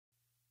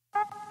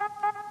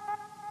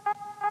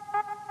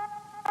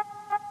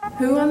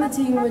Who on the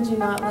team would you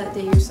not let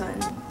date your son?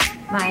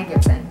 Maya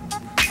Gibson.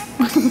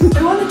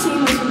 Who on the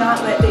team would you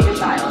not let date your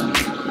child?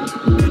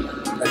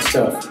 That's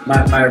tough.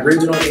 My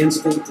original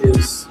instinct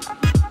is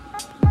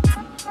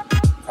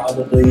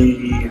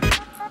probably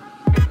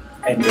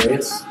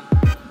Andreas,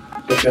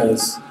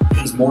 because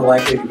he's more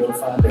likely to go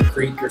find a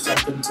creek or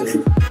something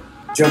to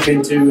jump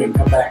into and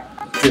come back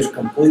just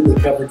completely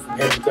covered from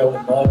head to toe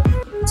in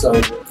mud.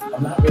 So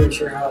I'm not really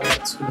sure how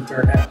that's going to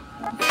turn out.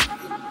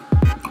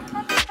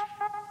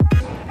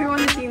 Who on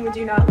the team would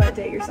you not let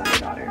date your son or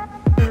daughter?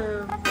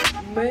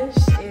 Mush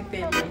and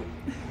Bentley.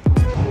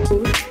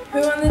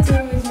 Who on the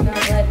team would you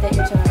not let date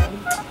your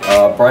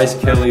child? Bryce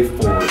Kelly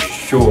for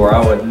sure.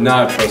 I would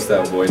not trust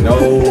that boy. No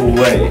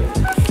way.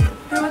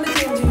 Who on the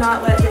team would you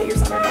not let date your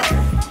son or daughter?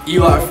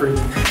 Eli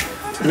Freeman.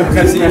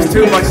 Because he is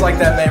too much like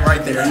that man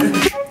right there.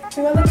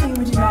 Who on the team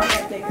would you not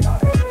let date your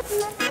daughter?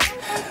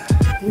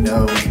 You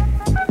know,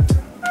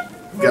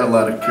 I've got a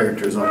lot of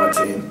characters on my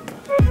team.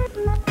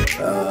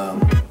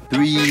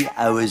 3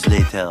 hours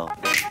later.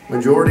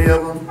 Majority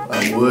of them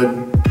I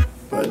would,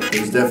 but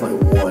there's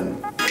definitely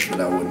one that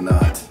I would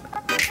not.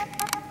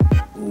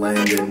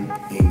 Landon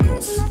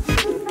Ingalls.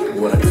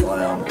 What a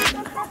clown.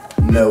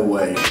 No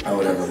way I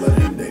would ever let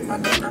him date my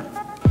daughter.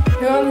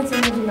 Who on the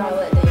team would you not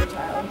let date your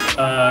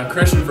child?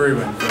 Christian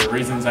Freeman, for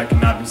reasons that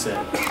cannot be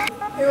said.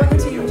 Who on the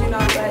team would you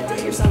not let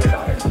date your son or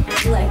daughter?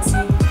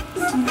 Lexie.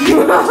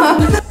 Who on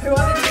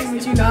the team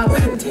would you not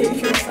let date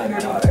your son or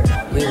daughter?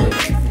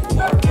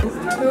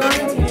 Who on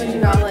the team would you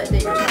not let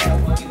date your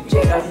child?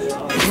 Jada.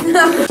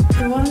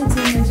 Who on the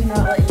team would you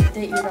not let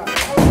date your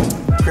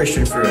daughter?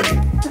 Christian Freeman.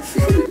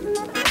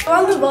 Who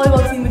on the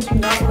volleyball team would you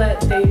not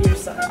let date your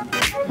son?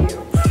 You.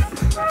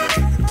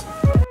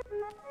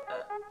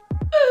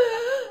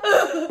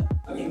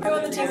 Who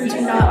on the team would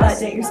you not let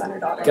date your son or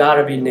daughter?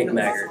 Gotta be Nick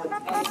Maggart.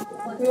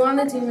 Who on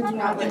the team would you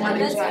not let date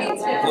your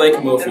child? Blake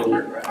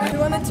Mofield.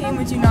 Who on the team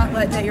would you not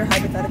let date your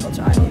hypothetical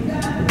child?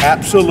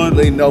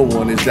 Absolutely no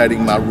one is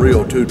dating my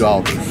real 2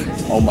 daughters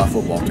on my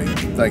football team.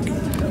 Thank you.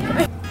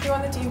 Who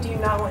on the team do you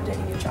not want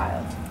dating your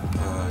child?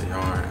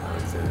 Yarn,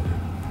 Alexander.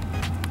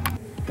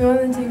 Who on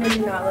the team would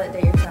you not let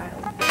date your child?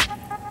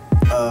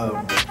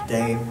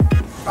 Dame,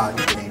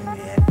 probably Dame.